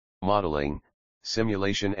Modeling,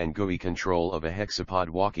 simulation and GUI control of a hexapod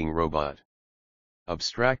walking robot.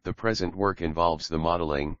 Abstract. The present work involves the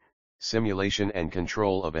modeling, simulation and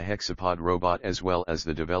control of a hexapod robot as well as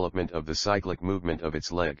the development of the cyclic movement of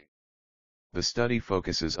its leg. The study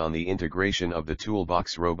focuses on the integration of the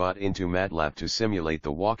Toolbox-robot into Matlab to simulate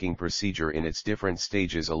the walking procedure in its different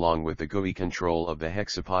stages along with the GUI control of the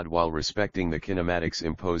hexapod while respecting the kinematics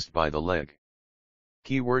imposed by the leg.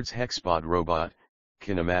 Keywords: Hexapod robot,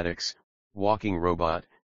 kinematics, walking robot,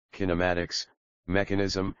 kinematics,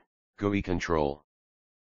 mechanism, GUI control.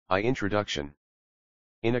 Introduction.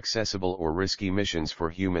 Inaccessible or risky missions for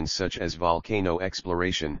humans such as volcano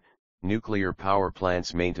exploration, nuclear power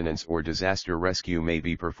plants maintenance or disaster rescue may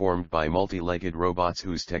be performed by multi-legged robots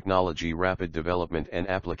whose technology rapid development and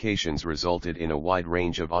applications resulted in a wide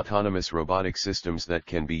range of autonomous robotic systems that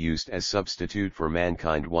can be used as substitute for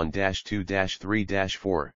mankind.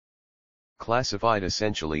 1-2-3-4. Classified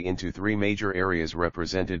essentially into three major areas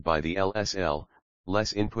represented by the LSL,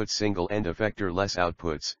 less inputs single end effector less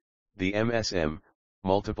outputs, the MSM,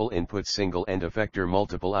 multiple inputs single end effector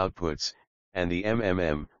multiple outputs, and the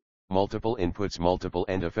MMM, multiple inputs multiple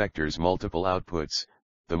end effectors multiple outputs.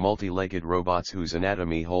 The multi-legged robots whose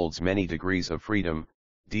anatomy holds many degrees of freedom,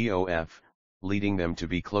 DOF, leading them to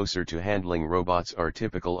be closer to handling robots are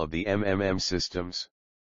typical of the MMM systems.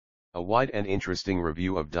 A wide and interesting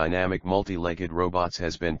review of dynamic multi-legged robots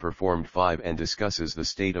has been performed 5 and discusses the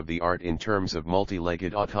state of the art in terms of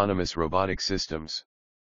multi-legged autonomous robotic systems.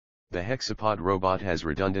 The hexapod robot has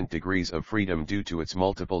redundant degrees of freedom due to its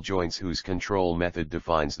multiple joints whose control method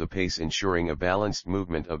defines the pace ensuring a balanced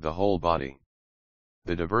movement of the whole body.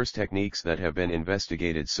 The diverse techniques that have been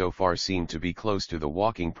investigated so far seem to be close to the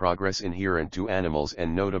walking progress inherent to animals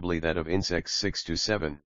and notably that of insects.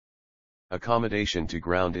 6-7. Accommodation to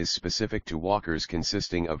ground is specific to walkers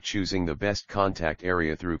consisting of choosing the best contact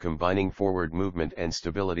area through combining forward movement and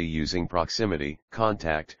stability using proximity,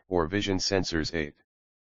 contact, or vision sensors. 8.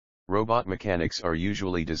 Robot mechanics are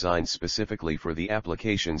usually designed specifically for the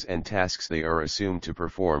applications and tasks they are assumed to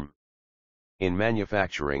perform. In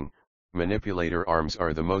manufacturing, manipulator arms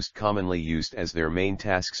are the most commonly used as their main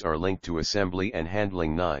tasks are linked to assembly and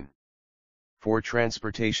handling. 9. For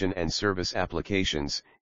transportation and service applications,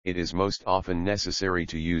 it is most often necessary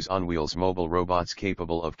to use on-wheels mobile robots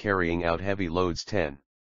capable of carrying out heavy loads. 10.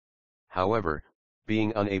 However,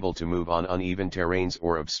 being unable to move on uneven terrains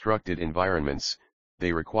or obstructed environments,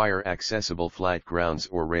 they require accessible flat grounds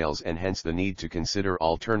or rails and hence the need to consider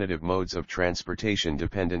alternative modes of transportation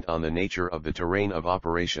dependent on the nature of the terrain of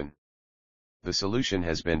operation. The solution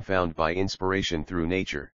has been found by inspiration through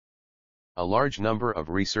nature. A large number of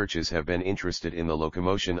researchers have been interested in the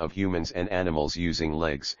locomotion of humans and animals using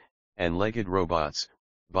legs, and legged robots,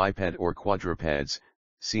 biped or quadrupeds,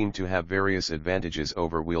 seem to have various advantages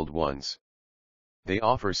over wheeled ones. They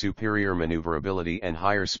offer superior maneuverability and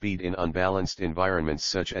higher speed in unbalanced environments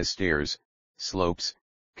such as stairs, slopes,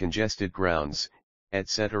 congested grounds,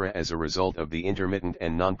 etc. as a result of the intermittent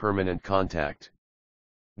and non-permanent contact.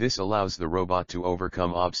 This allows the robot to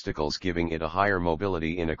overcome obstacles, giving it a higher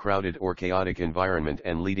mobility in a crowded or chaotic environment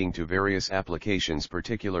and leading to various applications,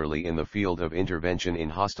 particularly in the field of intervention in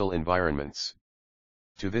hostile environments.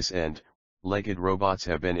 To this end, legged robots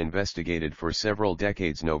have been investigated for several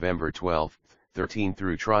decades. November 12, 13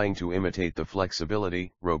 through trying to imitate the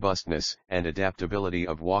flexibility, robustness, and adaptability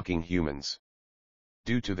of walking humans.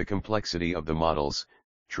 Due to the complexity of the models,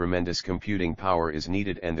 tremendous computing power is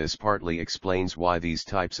needed, and this partly explains why these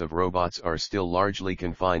types of robots are still largely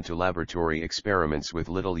confined to laboratory experiments with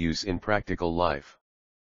little use in practical life.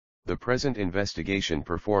 The present investigation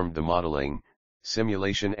performed the modeling,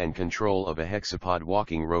 simulation and control of a hexapod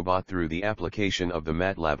walking robot through the application of the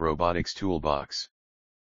Matlab robotics toolbox.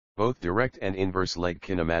 Both direct and inverse leg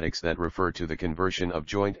kinematics that refer to the conversion of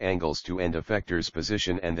joint angles to end effector's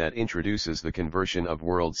position and that introduces the conversion of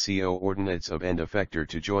world coordinates of end effector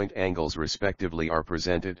to joint angles respectively are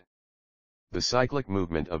presented. The cyclic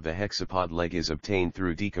movement of the hexapod leg is obtained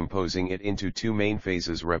through decomposing it into two main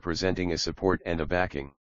phases representing a support and a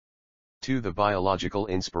backing. 2. The biological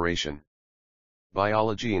inspiration.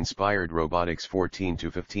 Biology-inspired robotics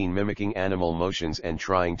 14-15 mimicking animal motions and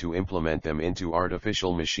trying to implement them into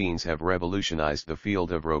artificial machines have revolutionized the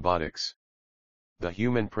field of robotics. The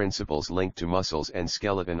human principles linked to muscles and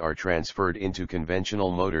skeleton are transferred into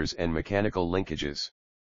conventional motors and mechanical linkages.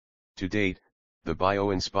 To date, the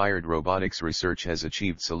bio-inspired robotics research has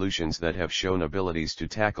achieved solutions that have shown abilities to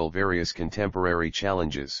tackle various contemporary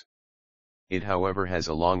challenges. It however has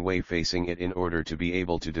a long way facing it in order to be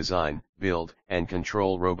able to design, build, and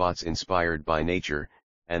control robots inspired by nature,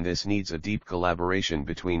 and this needs a deep collaboration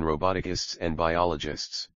between roboticists and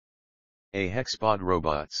biologists. A Hexapod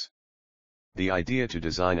robots. The idea to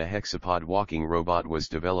design a hexapod walking robot was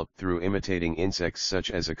developed through imitating insects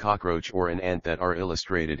such as a cockroach or an ant that are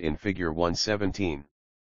illustrated in figure 117.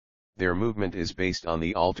 Their movement is based on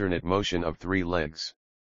the alternate motion of 3 legs.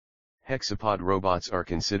 Hexapod robots are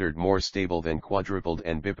considered more stable than quadruped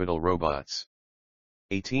and bipedal robots.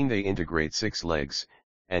 18. They integrate 6 legs,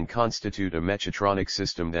 and constitute a mechatronic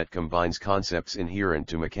system that combines concepts inherent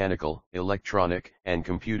to mechanical, electronic, and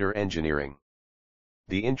computer engineering.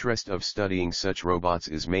 The interest of studying such robots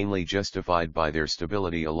is mainly justified by their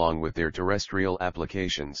stability along with their terrestrial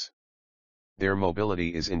applications. Their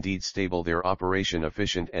mobility is indeed stable, their operation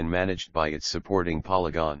efficient and managed by its supporting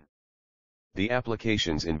polygon. The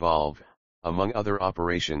applications involve, among other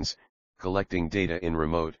operations, collecting data in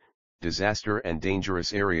remote, disaster and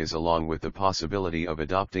dangerous areas along with the possibility of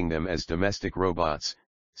adopting them as domestic robots,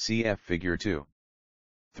 cf. Figure 2.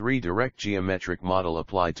 3. Direct geometric model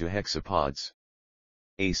applied to hexapods.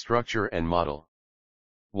 A structure and model.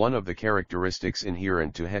 One of the characteristics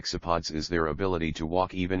inherent to hexapods is their ability to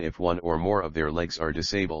walk even if one or more of their legs are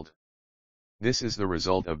disabled. This is the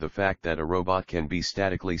result of the fact that a robot can be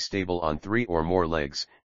statically stable on 3 or more legs,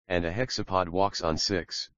 and a hexapod walks on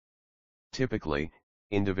 6. Typically,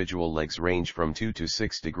 individual legs range from 2 to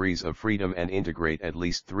 6 degrees of freedom and integrate at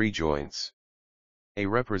least 3 joints. A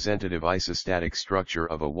representative isostatic structure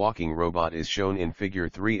of a walking robot is shown in Figure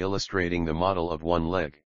 3 illustrating the model of one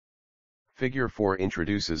leg. Figure 4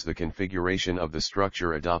 introduces the configuration of the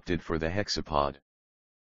structure adopted for the hexapod.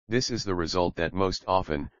 This is the result that most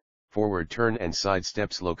often, forward turn and side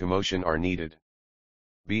steps locomotion are needed.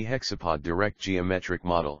 B. Hexapod direct geometric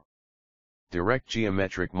model. Direct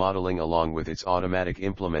geometric modeling along with its automatic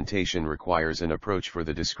implementation requires an approach for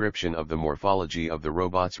the description of the morphology of the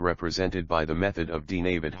robots represented by the method of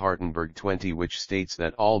David-Hartenberg 20, which states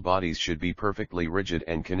that all bodies should be perfectly rigid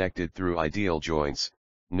and connected through ideal joints,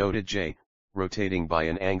 noted J, rotating by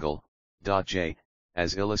an angle, J,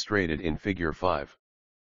 as illustrated in Figure 5.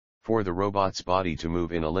 For the robot's body to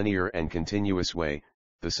move in a linear and continuous way,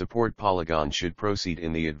 the support polygon should proceed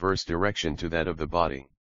in the adverse direction to that of the body.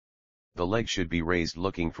 The leg should be raised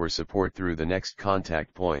looking for support through the next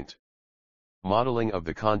contact point. Modeling of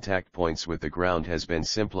the contact points with the ground has been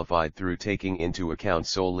simplified through taking into account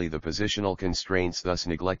solely the positional constraints, thus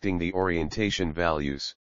neglecting the orientation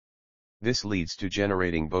values. This leads to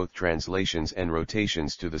generating both translations and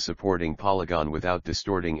rotations to the supporting polygon without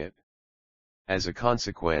distorting it. As a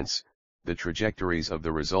consequence, the trajectories of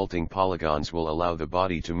the resulting polygons will allow the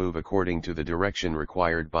body to move according to the direction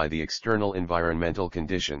required by the external environmental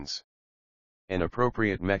conditions. An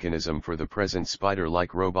appropriate mechanism for the present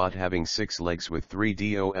spider-like robot having 6 legs with 3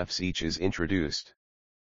 DOFs each is introduced.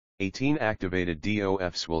 18 activated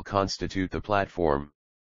DOFs will constitute the platform.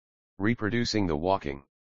 Reproducing the walking.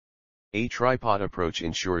 A tripod approach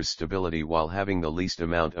ensures stability while having the least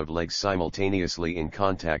amount of legs simultaneously in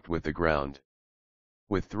contact with the ground.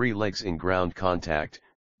 With 3 legs in ground contact,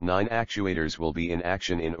 9 actuators will be in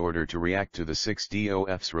action in order to react to the 6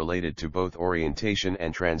 DOFs related to both orientation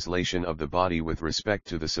and translation of the body with respect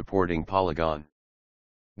to the supporting polygon.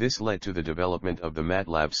 This led to the development of the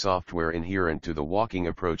Matlab software inherent to the walking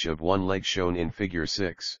approach of one leg shown in Figure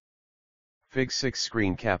 6. Fig 6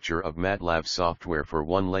 screen capture of Matlab software for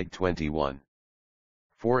one leg 21.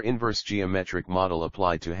 4 inverse geometric model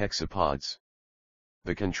applied to hexapods.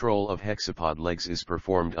 The control of hexapod legs is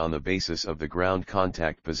performed on the basis of the ground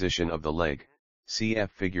contact position of the leg, cf.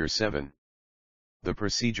 Figure 7. The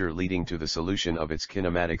procedure leading to the solution of its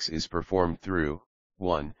kinematics is performed through,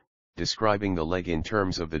 1. Describing the leg in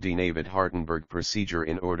terms of the David-Hartenberg procedure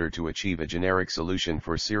in order to achieve a generic solution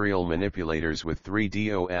for serial manipulators with 3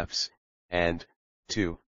 DOFs, and,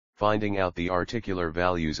 2. Finding out the articular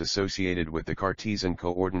values associated with the Cartesian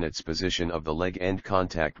coordinates position of the leg end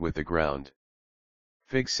contact with the ground.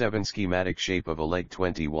 Fig 7 schematic shape of a leg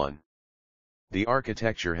 21. The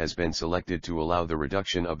architecture has been selected to allow the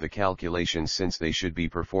reduction of the calculations since they should be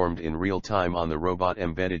performed in real time on the robot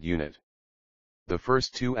embedded unit. The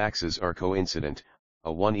first 2 axes are coincident,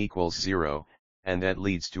 a 1 equals 0, and that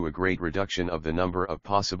leads to a great reduction of the number of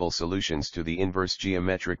possible solutions to the inverse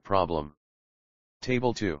geometric problem.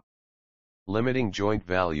 Table 2. Limiting joint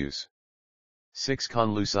values. 6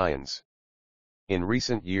 conlucions. In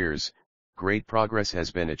recent years, great progress has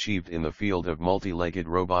been achieved in the field of multi-legged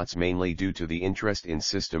robots mainly due to the interest in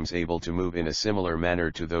systems able to move in a similar manner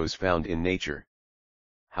to those found in nature.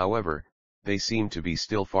 However, they seem to be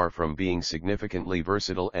still far from being significantly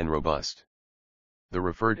versatile and robust. The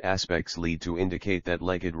referred aspects lead to indicate that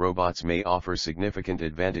legged robots may offer significant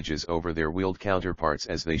advantages over their wheeled counterparts,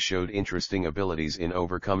 as they showed interesting abilities in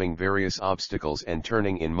overcoming various obstacles and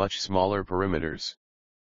turning in much smaller perimeters.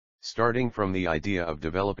 Starting from the idea of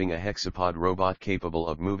developing a hexapod robot capable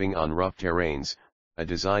of moving on rough terrains, a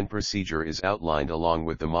design procedure is outlined along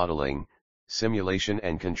with the modeling, simulation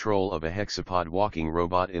and control of a hexapod walking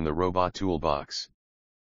robot in the robot toolbox.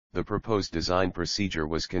 The proposed design procedure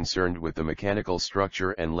was concerned with the mechanical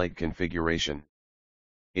structure and leg configuration.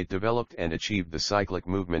 It developed and achieved the cyclic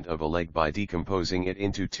movement of a leg by decomposing it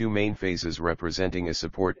into two main phases representing a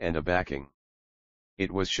support and a backing.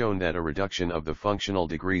 It was shown that a reduction of the functional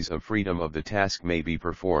degrees of freedom of the task may be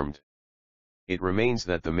performed. It remains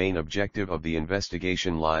that the main objective of the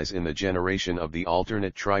investigation lies in the generation of the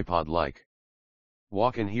alternate tripod-like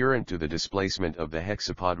walk inherent to the displacement of the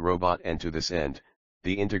hexapod robot, and to this end,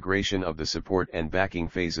 the integration of the support and backing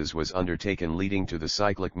phases was undertaken, leading to the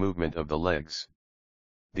cyclic movement of the legs.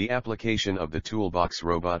 The application of the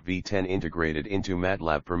Toolbox-robot V10 integrated into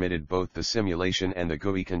Matlab permitted both the simulation and the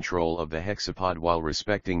GUI control of the hexapod while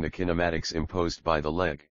respecting the kinematics imposed by the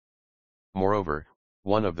leg. Moreover,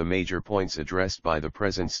 one of the major points addressed by the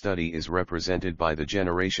present study is represented by the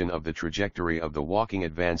generation of the trajectory of the walking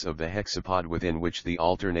advance of the hexapod, within which the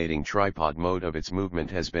alternating tripod mode of its movement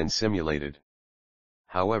has been simulated.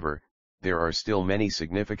 However, there are still many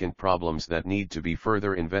significant problems that need to be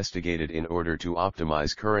further investigated in order to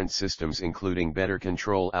optimize current systems, including better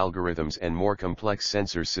control algorithms and more complex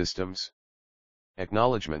sensor systems.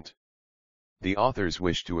 Acknowledgement. The authors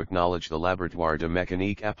wish to acknowledge the Laboratoire de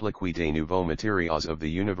Mécanique Appliquée des Nouveaux Matériaux of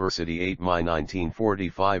the University 8 Mai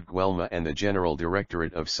 1945 Guelma and the General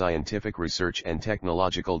Directorate of Scientific Research and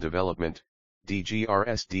Technological Development,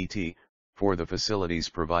 DGRSDT, for the facilities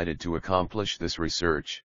provided to accomplish this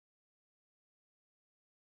research.